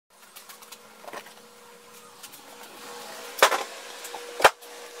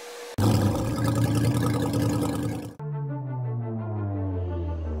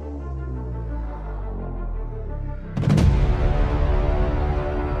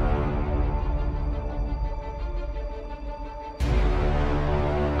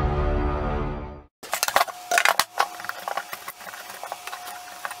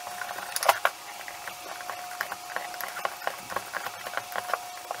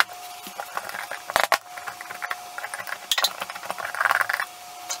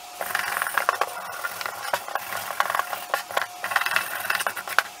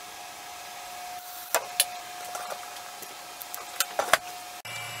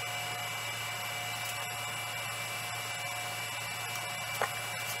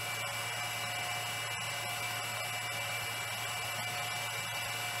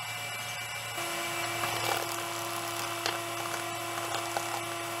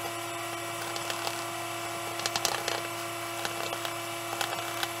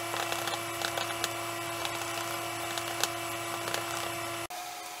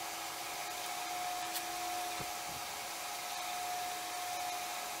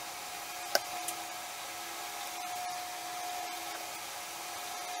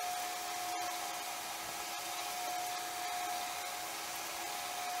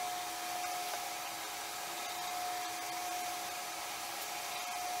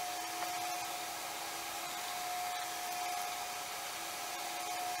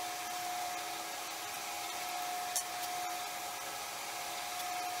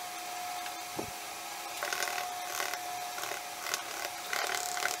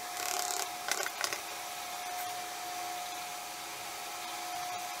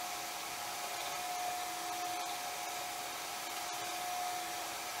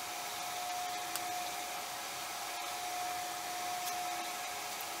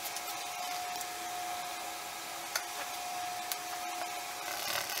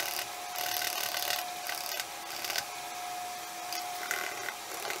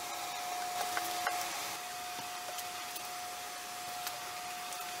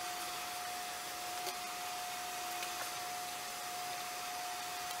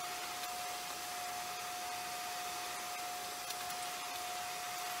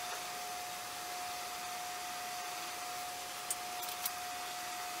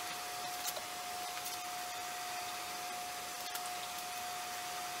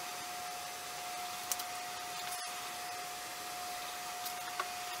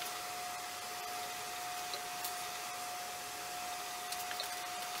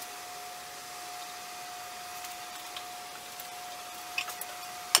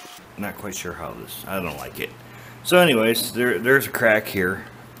Not quite sure how this, I don't like it. So anyways, there's a crack here,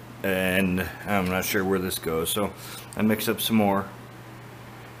 and I'm not sure where this goes. So I mix up some more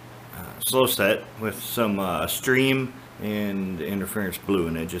slow set with some stream and interference blue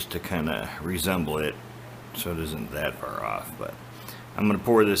in it, just to kind of resemble it so it isn't that far off. But I'm going to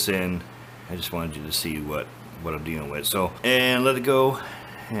pour this in. I just wanted you to see what I'm dealing with. So, and let it go,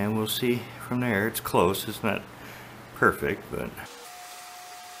 and we'll see from there. It's close, it's not perfect, but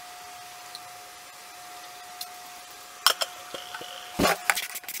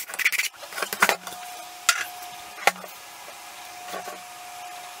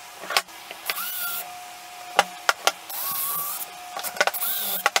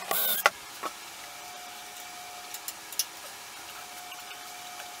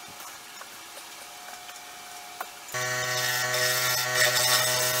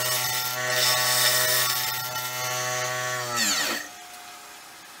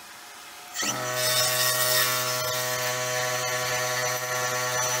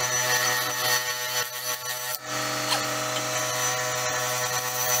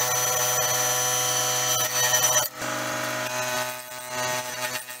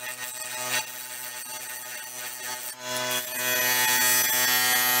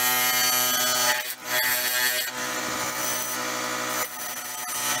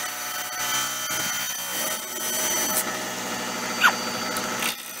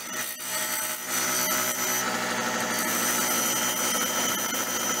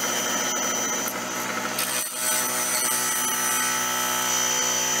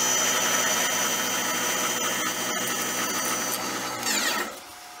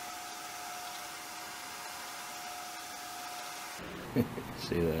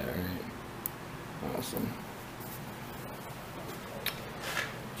see that, right? Awesome.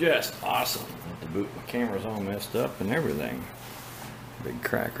 Just awesome. At the boot, my camera's all messed up and everything. Big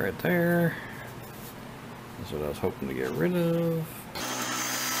crack right there. That's what I was hoping to get rid of.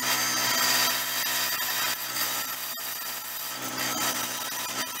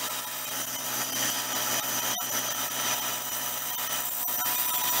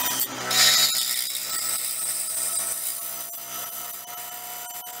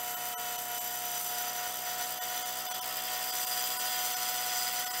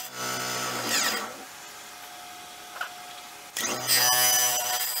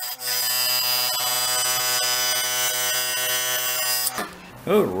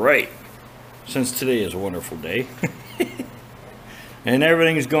 Alright, since today is a wonderful day and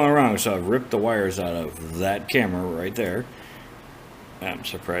everything's going wrong, so I've ripped the wires out of that camera right there. I'm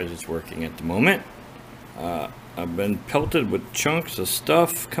surprised it's working at the moment. I've been pelted with chunks of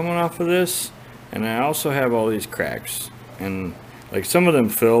stuff coming off of this, and I also have all these cracks, and like some of them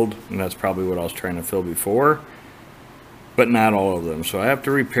filled, and that's probably what I was trying to fill before, but not all of them. So I have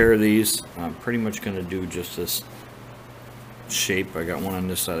to repair these. I'm pretty much going to do just this shape. I got one on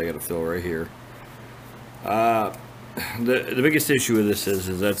this side I got to fill right here. The biggest issue with this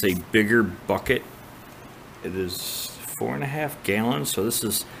is that's a bigger bucket. It is 4.5 gallons, so this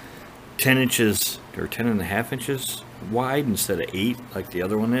is 10 inches or 10.5 inches wide instead of 8 like the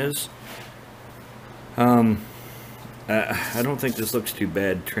other one is. I don't think this looks too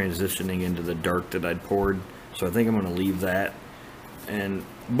bad transitioning into the dark that I'd poured, so I think I'm going to leave that.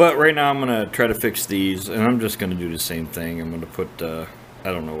 But right now I'm going to try to fix these, and I'm just going to do the same thing. I'm going to put, I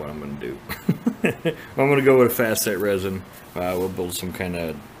don't know what I'm going to do. I'm going to go with a fast set resin. We'll build some kind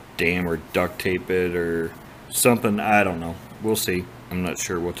of dam or duct tape it or something. I don't know. We'll see. I'm not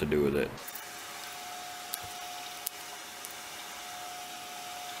sure what to do with it.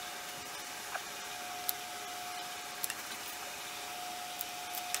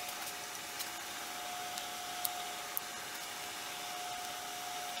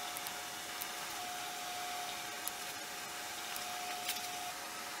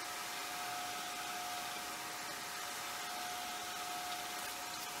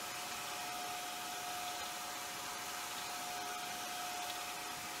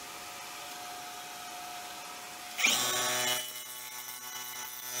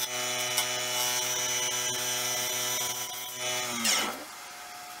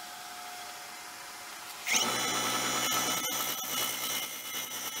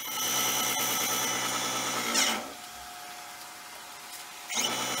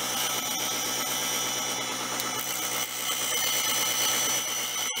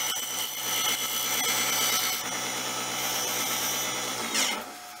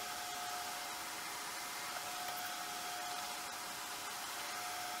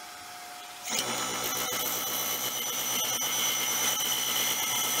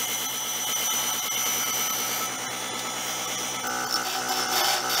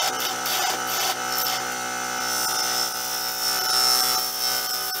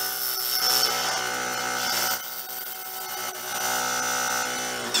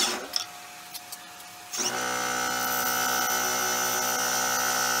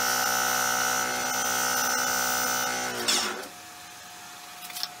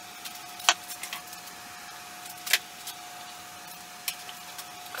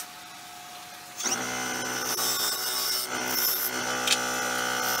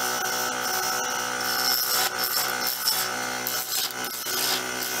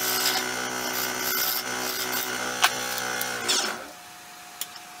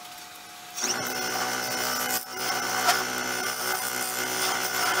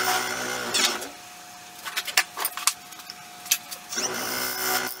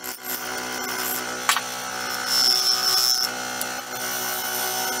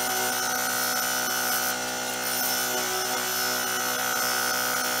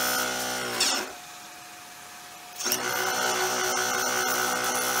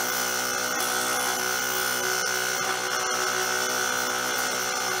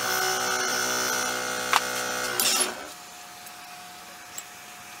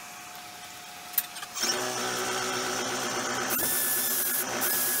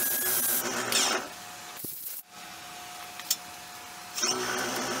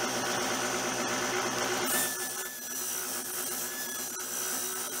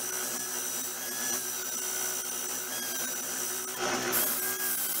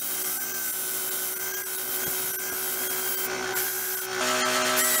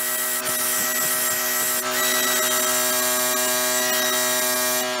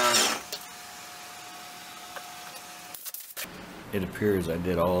 It appears I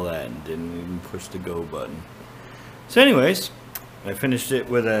did all that and didn't even push the go button. So anyways, I finished it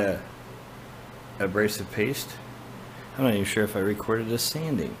with a abrasive paste. I'm not even sure if I recorded this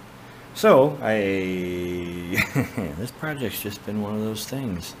sanding. So this project's just been one of those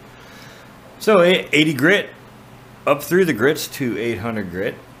things. So 80 grit, up through the grits to 800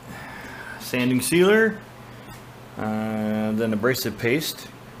 grit. Sanding sealer, then abrasive paste,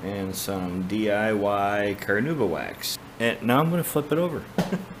 and some DIY Carnauba wax. And now I'm going to flip it over.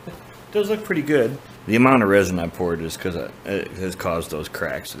 It does look pretty good. The amount of resin I poured is because it has caused those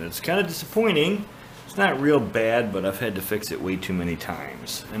cracks, and it's kind of disappointing. It's not real bad, but I've had to fix it way too many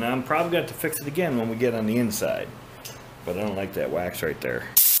times. And I'm probably going to have to fix it again when we get on the inside. But I don't like that wax right there.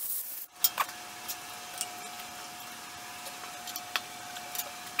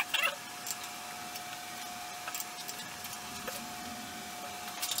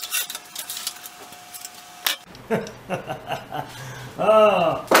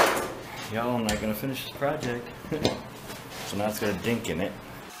 Oh, y'all, I'm not gonna finish this project. So now it's got a dink in it.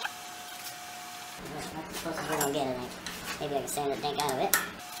 That's the closest we're gonna get, I think. Maybe I can sand the dink out of it.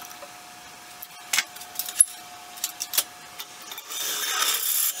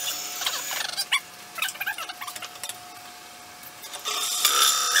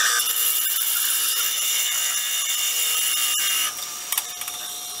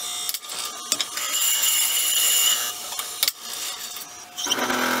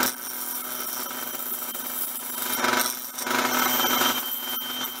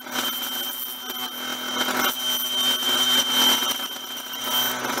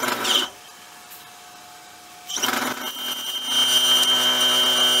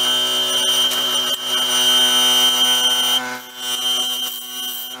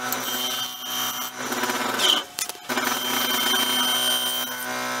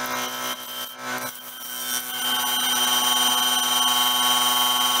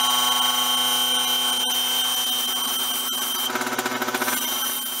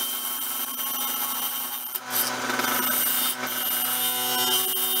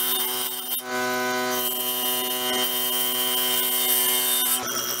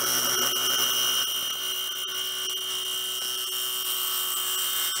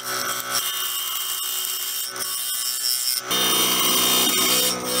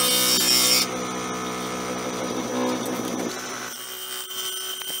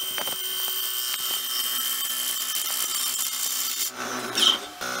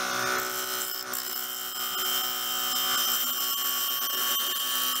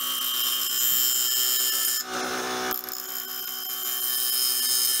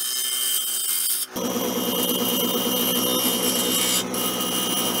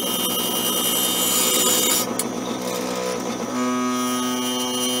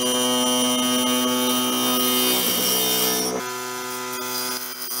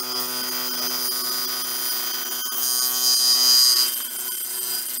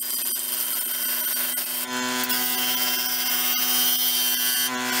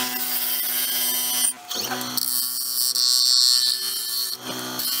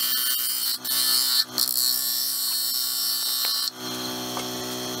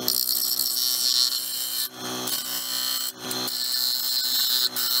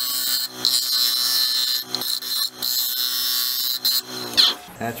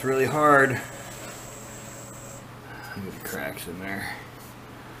 That's really hard. Look at the cracks in there.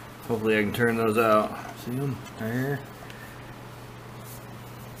 Hopefully I can turn those out. See them right here?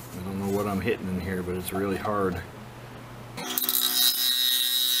 I don't know what I'm hitting in here, but it's really hard.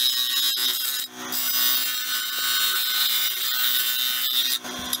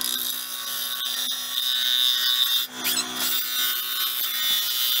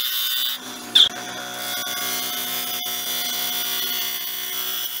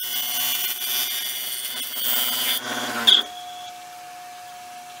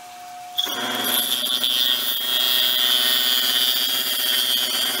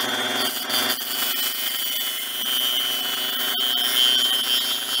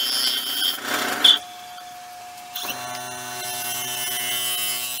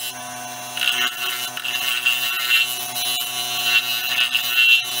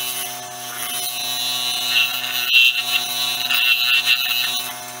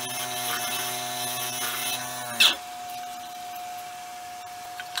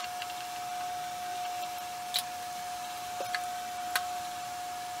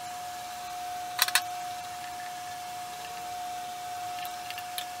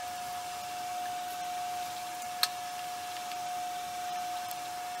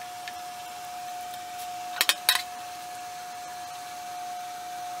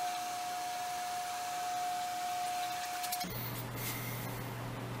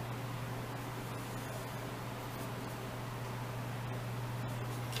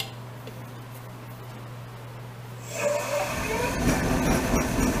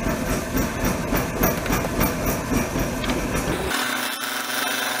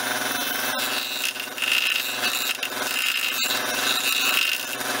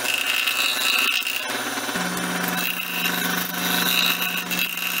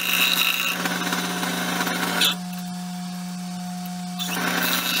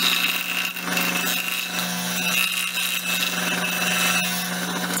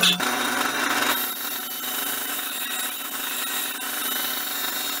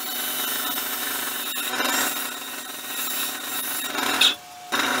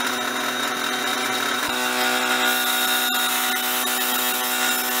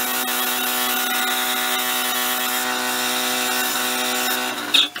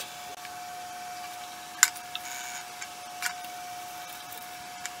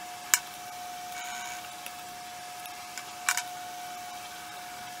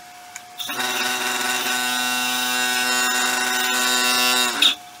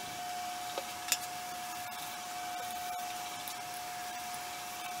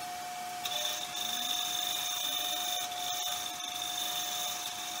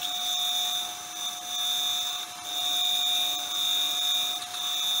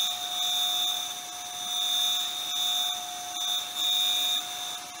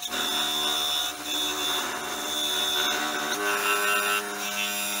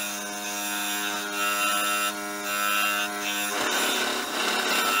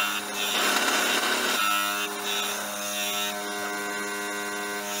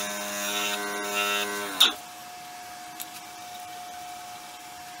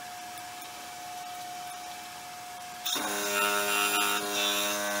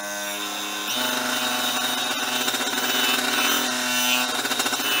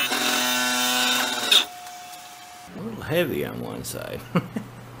 Heavy on one side.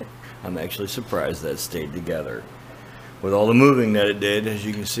 I'm actually surprised that stayed together with all the moving that it did. As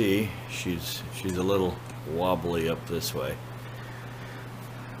you can see, she's a little wobbly up this way.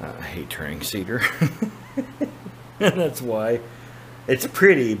 I hate turning cedar. That's why. It's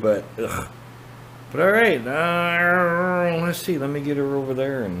pretty, but ugh. But all right, let's see. Let me get her over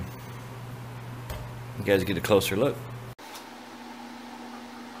there and you guys get a closer look.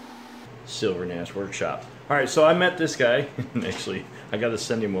 Silver Nash Workshop. Alright, so I met this guy. Actually, I got to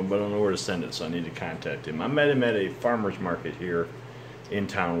send him one, but I don't know where to send it, so I need to contact him. I met him at a farmer's market here in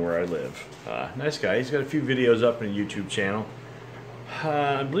town where I live. Nice guy. He's got a few videos up on a YouTube channel.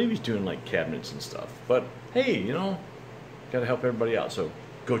 I believe he's doing like cabinets and stuff. But hey, you know, got to help everybody out. So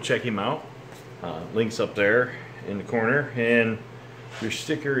go check him out. Link's up there in the corner. And your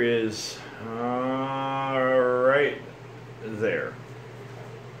sticker is right there.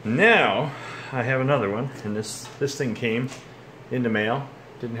 Now, I have another one, and this thing came in the mail.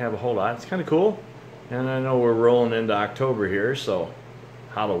 Didn't have a whole lot. It's kind of cool, and I know we're rolling into October here, so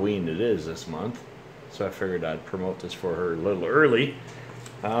Halloween it is this month. So I figured I'd promote this for her a little early.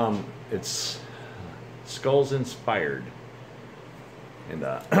 It's Skulls Inspired, and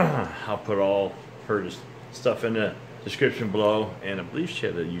I'll put all her stuff in the description below. And I believe she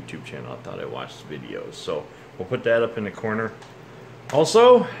had a YouTube channel. I thought I watched videos, so we'll put that up in the corner.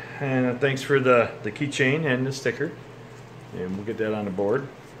 Also, and thanks for the keychain and the sticker, and we'll get that on the board.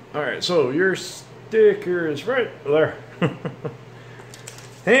 Alright, so your sticker is right there.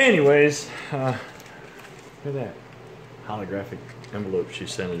 Anyways, look at that holographic envelope she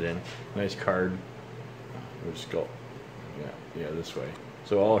sent it in. Nice card. Let's go. Yeah, this way.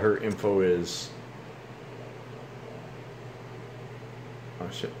 So all her info is. Oh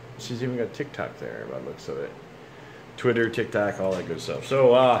shit, she's even got TikTok there by the looks of it. Twitter, TikTok, all that good stuff.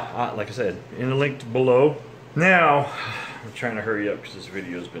 So, like I said, in the link below. Now, I'm trying to hurry up because this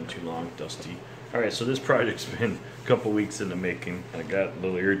video has been too long, dusty. Alright, so this project's been a couple weeks in the making. I got a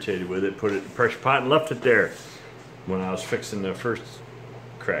little irritated with it, put it in the pressure pot and left it there when I was fixing the first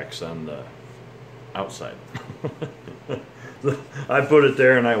cracks on the outside. I put it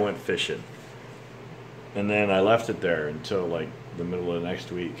there and I went fishing. And then I left it there until like the middle of the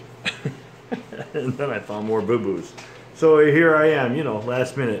next week. And then I found more boo-boos. So here I am, you know,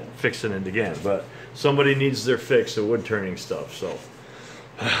 last minute fixing it again. But somebody needs their fix of wood turning stuff, so.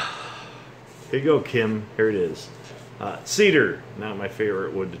 Here you go, Kim. Here it is. Cedar, not my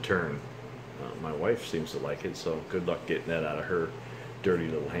favorite wood to turn. My wife seems to like it, so good luck getting that out of her dirty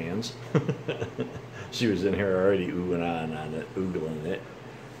little hands. She was in here already oohing on it, oogling it.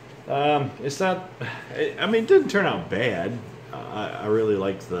 It's not, I mean, it didn't turn out bad. I really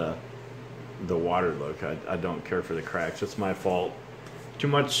like the water look. I don't care for the cracks. It's my fault. Too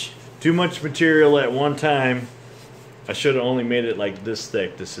much material at one time. I should have only made it like this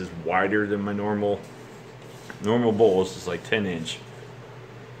thick. This is wider than my normal bowls. It's like 10-inch.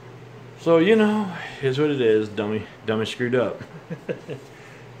 So, you know, here's what it is. Dummy screwed up.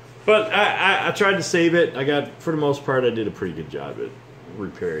 But I tried to save it. For the most part, I did a pretty good job at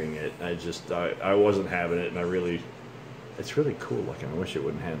repairing it. I wasn't having it, and it's really cool looking. I wish it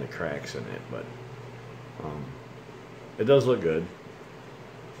wouldn't have the cracks in it, but it does look good.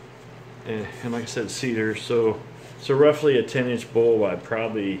 And like I said, cedar, so roughly a 10-inch bowl by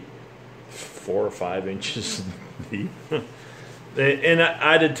probably 4 or 5 inches deep. And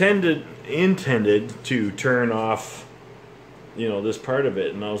I'd intended to turn off, you know, this part of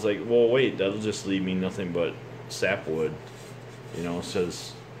it, and I was like, well, wait, that'll just leave me nothing but sapwood. You know, it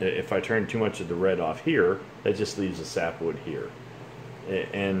says if I turn too much of the red off here, that just leaves the sapwood here.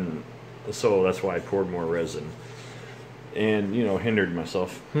 And so that's why I poured more resin. And, you know, hindered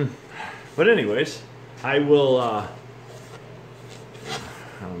myself. But anyways, I will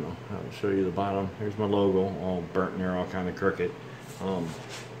I don't know. I'll show you the bottom. Here's my logo, all burnt and they're all kind of crooked.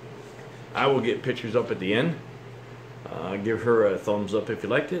 I will get pictures up at the end. Give her a thumbs up if you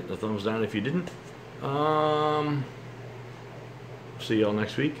liked it, a thumbs down if you didn't. See y'all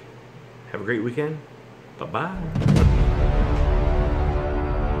next week. Have a great weekend. Bye-bye.